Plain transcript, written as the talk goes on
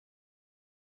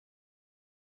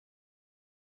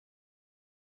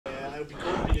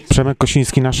Przemek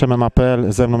Kosiński, Nasze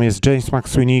MMA.pl. Ze mną jest James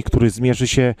McSweeney, który zmierzy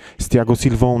się z Thiago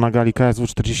Silvą na gali KSW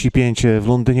 45 w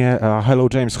Londynie. Hello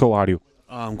James, how are you?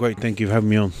 I'm great, thank you for having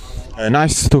me on.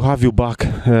 Nice to have you back.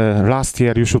 Last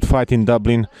year you should fight in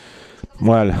Dublin.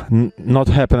 Well, not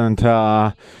happened.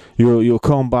 You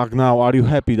come back now. Are you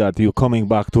happy that you're coming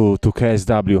back to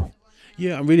KSW?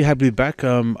 Yeah, I'm really happy to be back.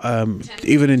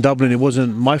 Even in Dublin, it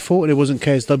wasn't my fault and it wasn't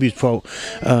KSW's fault.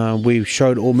 We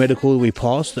showed all medical, we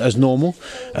passed as normal,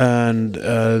 and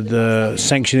the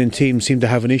sanctioning team seemed to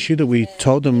have an issue that we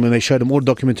told them when they showed them all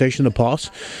documentation to pass.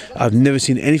 I've never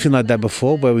seen anything like that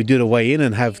before, where we did a weigh-in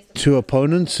and have two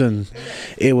opponents, and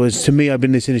it was, to me, I've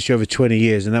been in this industry over 20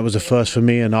 years, and that was the first for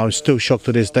me, and I was still shocked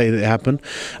to this day that it happened.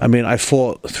 I mean, I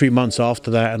fought 3 months after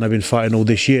that, and I've been fighting all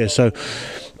this year, so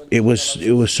it was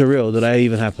surreal that that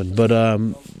even happened. But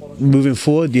moving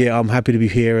forward, yeah, I'm happy to be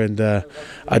here, and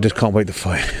I just can't wait to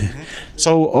fight.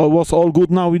 So was all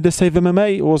good now with the Save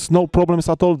MMA? Was no problems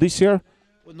at all this year?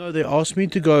 Well, no, they asked me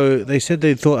to go. They said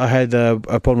they thought I had a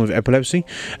problem with epilepsy,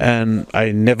 and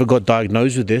I never got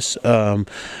diagnosed with this. So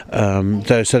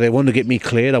they wanted to get me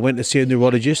cleared. I went to see a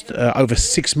neurologist over a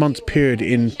 6 month period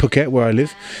in Phuket, where I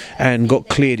live, and got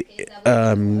cleared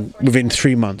within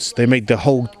 3 months. They made the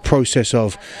whole process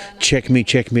of check me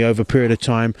over a period of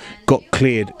time, got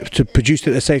cleared to produce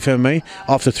it at Safe MMA.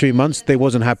 After 3 months, they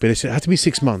wasn't happy. They said it had to be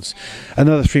 6 months,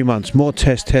 another 3 months, more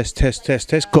test,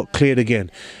 got cleared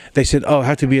again. They said, oh, it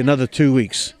had to be another 2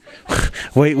 weeks.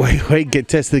 wait, get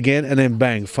tested again, and then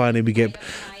bang, finally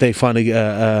they finally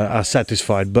are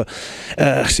satisfied. But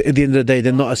at the end of the day,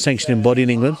 they're not a sanctioning body in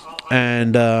England,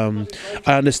 and I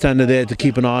understand they're there to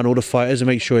keep an eye on all the fighters and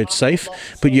make sure it's safe.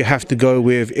 But you have to go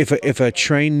with, if a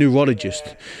trained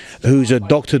neurologist who's a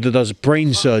doctor that does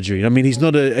brain surgery, I mean, he's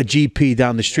not a GP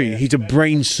down the street, he's a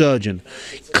brain surgeon,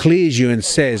 clears you and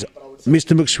says,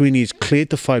 Mr. McSweeney is cleared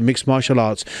to fight mixed martial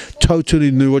arts,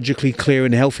 totally neurologically clear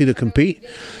and healthy to compete,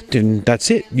 then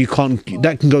that's it. You can't,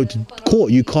 that can go to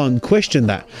court, you can't question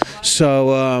that.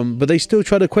 So, but they still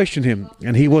try to question him,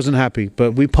 and he wasn't happy.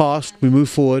 But we passed, we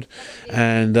moved forward,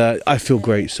 and I feel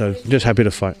great, so just happy to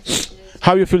fight.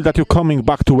 How you feel that you're coming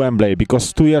back to Wembley?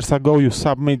 Because 2 years ago you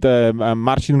submit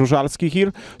Marcin Różalski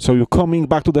here, so you're coming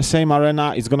back to the same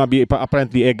arena. It's gonna be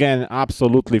apparently again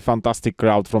absolutely fantastic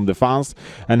crowd from the fans.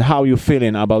 And how you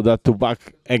feeling about that to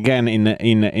back again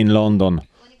in London?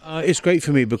 It's great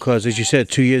for me because, as you said,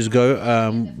 2 years ago,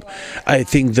 I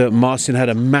think that Marcin had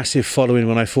a massive following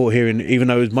when I fought here, and even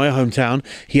though it was my hometown,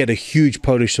 he had a huge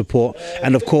Polish support.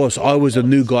 And of course, I was a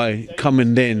new guy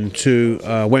coming then to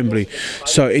Wembley,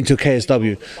 so into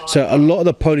KSW. So a lot of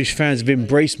the Polish fans have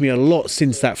embraced me a lot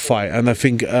since that fight, and I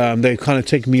think they kind of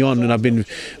take me on, and I've been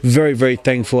very, very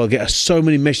thankful. I get so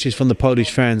many messages from the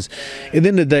Polish fans. At the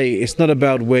end of the day, it's not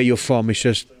about where you're from, it's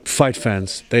just fight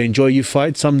fans. They enjoy you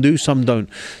fight, some do, some don't.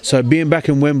 So being back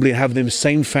in Wembley, have them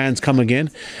same fans come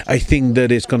again, I think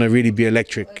that it's going to really be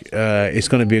electric. It's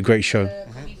going to be a great show.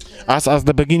 As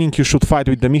the beginning, you should fight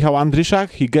with the Michał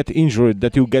Andryszak. He get injured,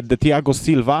 that you get the Thiago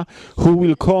Silva, who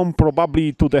will come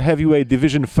probably to the heavyweight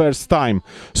division first time.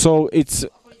 So it's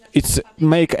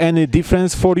make any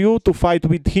difference for you to fight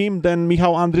with him than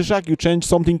Michał Andryszak? You changed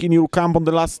something in your camp on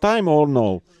the last time or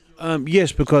no?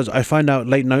 Yes, because I find out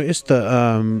late notice that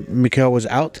Michał was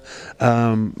out.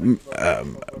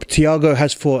 Thiago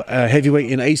has fought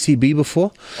heavyweight in ACB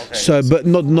before, okay. So but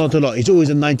not a lot. He's always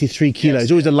a 93 kilo. Yes.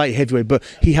 He's always a light heavyweight, but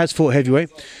he has fought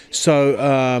heavyweight. So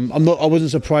I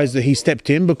wasn't surprised that he stepped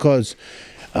in because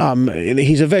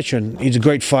he's a veteran. He's a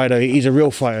great fighter. He's a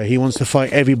real fighter. He wants to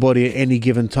fight everybody at any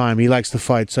given time. He likes to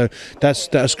fight. So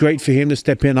that's great for him to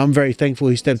step in. I'm very thankful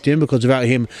he stepped in, because without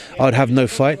him, I'd have no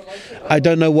fight. I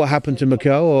don't know what happened to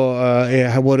Michał,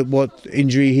 or what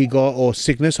injury he got or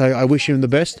sickness. I wish him the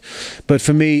best. But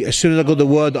for me, as soon as I got the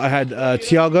word that I had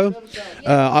Thiago,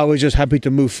 I was just happy to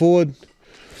move forward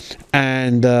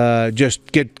and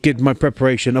just get my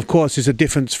preparation. Of course, it's a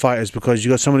different fighters, because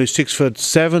you got someone who's 6'7",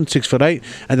 6'8",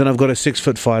 and then I've got a 6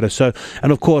 foot fighter. So,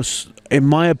 and of course, in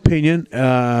my opinion,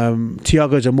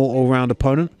 Thiago is a more all-round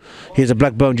opponent. He has a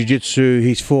black belt in jiu-jitsu.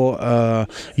 He's fought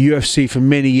UFC for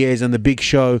many years and the big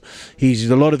show. He's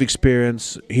a lot of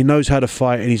experience. He knows how to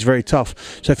fight, and he's very tough.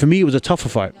 So for me, it was a tougher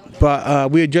fight.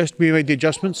 But we made the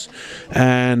adjustments,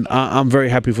 and I'm very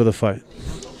happy for the fight.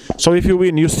 So if you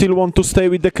win, you still want to stay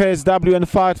with the KSW and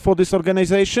fight for this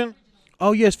organization?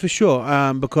 Oh yes, for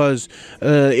sure. Because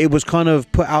it was kind of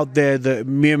put out there that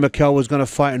me and Mikel was going to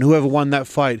fight, and whoever won that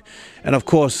fight, and of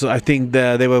course I think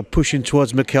they were pushing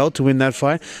towards Mikel to win that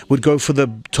fight, would go for the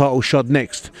title shot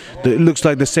next. It looks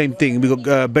like the same thing. We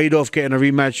got Bedorfa getting a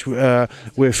rematch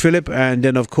with Philip, and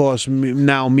then of course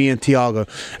now me and Thiago.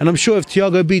 And I'm sure if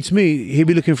Thiago beats me, he'll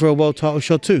be looking for a world title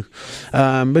shot too.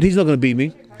 But he's not going to beat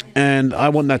me. And I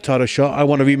want that title shot. I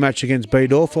want a rematch against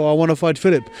Bedorfa, or I want to fight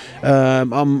Philip.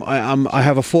 I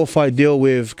have a 4-fight deal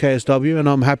with KSW, and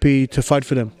I'm happy to fight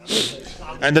for them.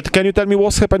 And can you tell me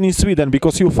what's happened in Sweden?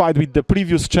 Because you fight with the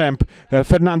previous champ,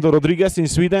 Fernando Rodriguez, in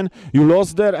Sweden. You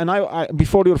lost there, and I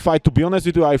before your fight, to be honest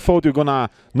with you, I thought you're gonna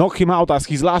knock him out, as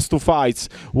his last 2 fights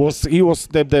was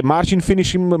the Marcin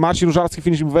Różalski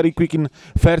finished him very quick in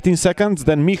 13 seconds.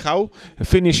 Then Michał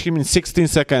finished him in 16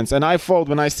 seconds. And I thought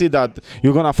when I see that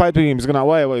you're gonna fight with him, it's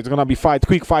gonna be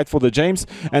quick fight for the James.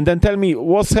 And then tell me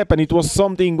what's happened. It was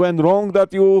something went wrong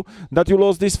that you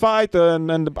lost this fight,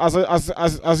 and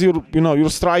as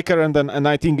you're striker, and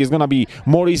I think it's gonna be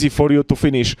more easy for you to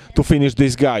finish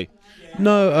this guy.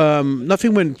 No,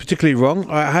 nothing went particularly wrong.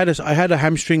 I had a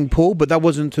hamstring pull, but that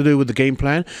wasn't to do with the game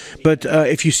plan. But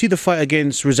if you see the fight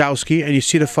against Różalski and you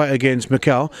see the fight against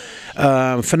Mikel,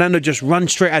 Fernando just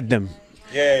runs straight at them.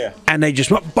 Yeah. And they just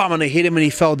bam, and they hit him and he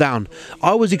fell down.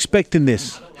 I was expecting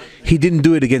this. He didn't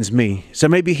do it against me, so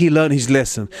maybe he learned his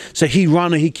lesson. So he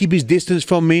ran and he keep his distance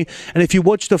from me. And if you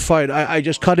watch the fight, I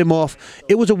just cut him off.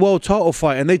 It was a world title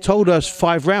fight, and they told us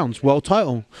 5 rounds, world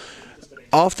title.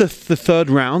 After the 3rd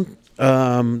round,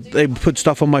 they put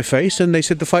stuff on my face and they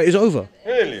said the fight is over.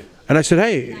 Really? And I said,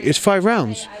 hey, it's 5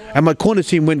 rounds. And my corner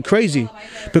team went crazy.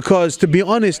 Because, to be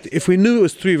honest, if we knew it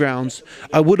was 3 rounds,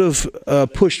 I would have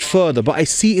pushed further. But I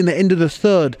see in the end of the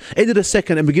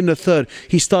 2nd and beginning of the 3rd,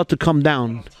 he started to come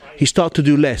down. He started to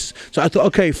do less. So I thought,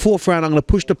 okay, 4th round, I'm going to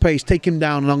push the pace, take him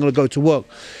down, and I'm going to go to work.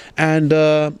 And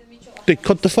they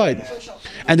cut the fight.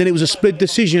 And then it was a split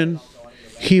decision.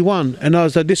 He won, and I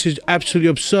was like, this is absolutely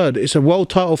absurd. It's a world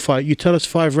title fight. You tell us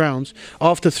 5 rounds.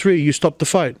 After 3, you stop the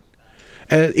fight.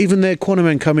 Even their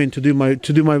cornerman come in to do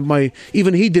my.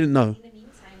 Even he didn't know.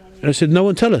 And I said, no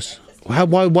one tell us.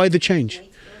 Why the change?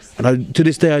 And to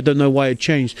this day, I don't know why it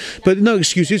changed. But no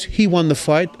excuses. He won the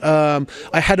fight. I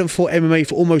hadn't fought MMA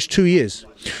for almost 2 years.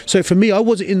 So for me, I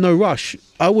wasn't in no rush.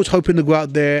 I was hoping to go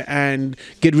out there and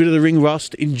get rid of the ring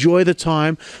rust, enjoy the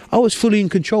time. I was fully in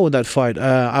control of that fight.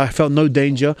 I felt no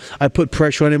danger. I put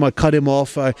pressure on him. I cut him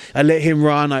off. I let him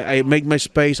run. I make my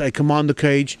space. I command the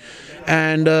cage.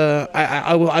 And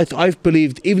I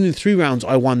believed even in 3 rounds,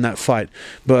 I won that fight.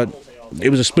 But it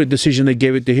was a split decision. They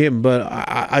gave it to him, but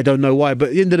I don't know why. But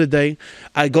at the end of the day,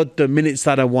 I got the minutes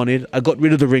that I wanted. I got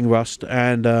rid of the ring rust,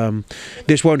 and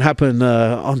this won't happen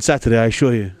on Saturday, I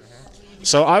assure you.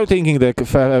 So I'm thinking that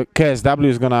KSW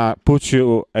is gonna put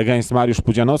you against Mariusz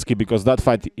Pudzianowski, because that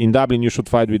fight in Dublin you should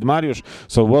fight with Mariusz,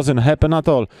 so it wasn't happen at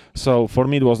all. So for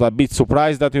me it was a bit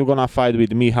surprised that you're gonna fight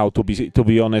with Michał, to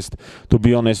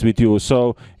be honest with you.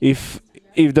 So if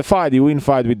the fight you win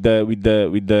fight with the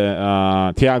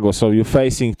Thiago, so you're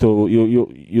facing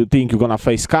you think you're gonna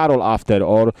face Karol after,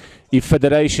 or if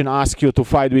Federation asks you to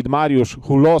fight with Mariusz,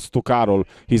 who lost to Karol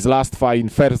his last fight in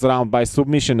 1st round by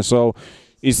submission, so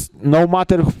is no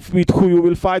matter with who you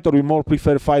will fight, or you more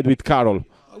prefer fight with Karol?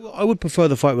 I would prefer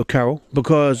the fight with Karol,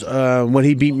 because when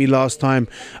he beat me last time,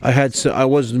 I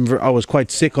was quite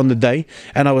sick on the day,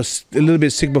 and I was a little bit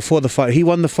sick before the fight. He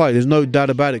won the fight. There's no doubt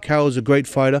about it. Karol's a great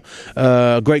fighter,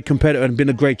 a great competitor, and been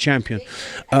a great champion.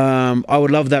 I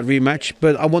would love that rematch,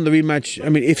 but I want the rematch. I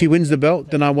mean, if he wins the belt,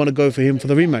 then I want to go for him for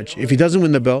the rematch. If he doesn't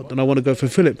win the belt, then I want to go for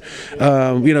Philip.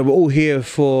 We're all here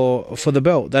for the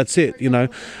belt. That's it.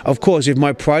 Of course, if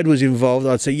my pride was involved,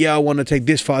 I'd say, yeah, I want to take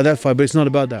this fight, that fight, but it's not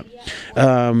about that.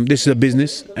 This is a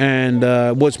business, and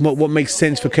what makes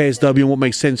sense for KSW and what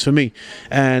makes sense for me,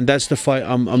 and that's the fight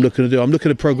I'm looking to do. I'm looking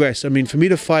to progress. I mean, for me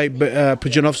to fight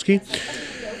Pudzianowski,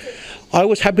 I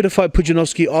was happy to fight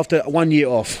Pudzianowski after 1 year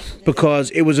off, because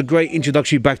it was a great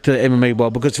introduction back to the MMA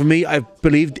world. Because for me, I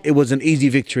believed it was an easy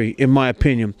victory, in my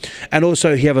opinion. And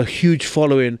also, he have a huge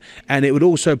following, and it would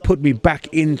also put me back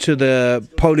into the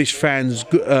Polish fans'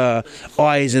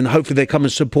 eyes, and hopefully they come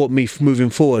and support me moving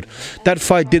forward. That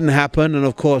fight didn't happen, and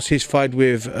of course, his fight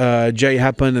with Jay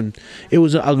happened, and it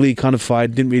was an ugly kind of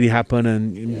fight. Didn't really happen,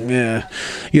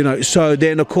 and So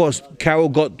then, of course, Karol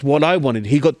got what I wanted.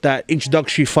 He got that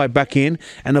introductory fight back in,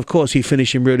 and of course he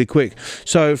finished him really quick.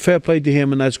 So fair play to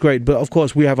him, and that's great. But of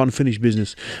course we have unfinished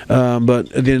business.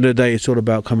 But at the end of the day, it's all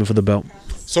about coming for the belt.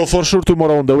 So for sure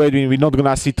tomorrow on the weight, we're not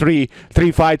gonna see three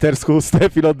fighters who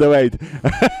step in on the weight.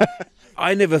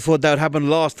 I never thought that would happen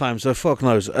last time, so fuck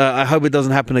knows. I hope it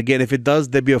doesn't happen again. If it does,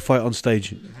 there'll be a fight on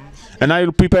stage. And are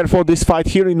you prepared for this fight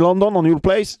here in London on your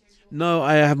place? No,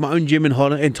 I have my own gym in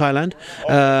Holland, in Thailand.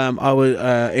 I was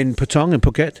in Patong, in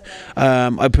Phuket.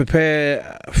 I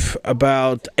prepare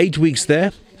about 8 weeks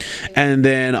there. And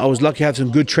then I was lucky to have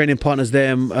some good training partners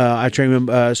there. I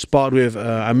sparred with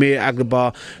Amir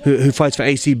Aglabar, who fights for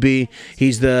ACB.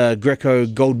 He's the Greco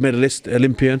gold medalist,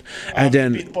 Olympian. And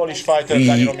then Polish fighter,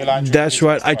 that's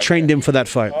right. I trained him for that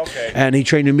fight, and he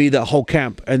trained with me that whole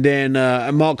camp. And then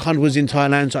Mark Hunt was in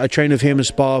Thailand, so I trained with him and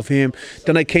sparred with him.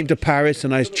 Then I came to Paris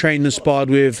and I trained and sparred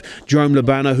with Jerome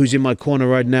Labana, who's in my corner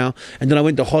right now. And then I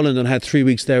went to Holland and had 3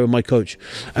 weeks there with my coach.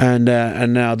 And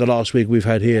now the last week we've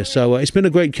had here. So it's been a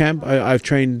great camp. I've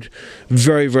trained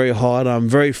very, very hard. I'm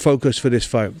very focused for this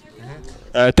fight.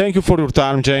 Thank you for your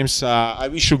time, James. I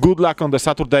wish you good luck on the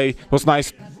Saturday. It was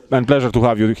nice and pleasure to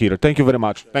have you here. Thank you very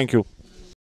much. Thank you.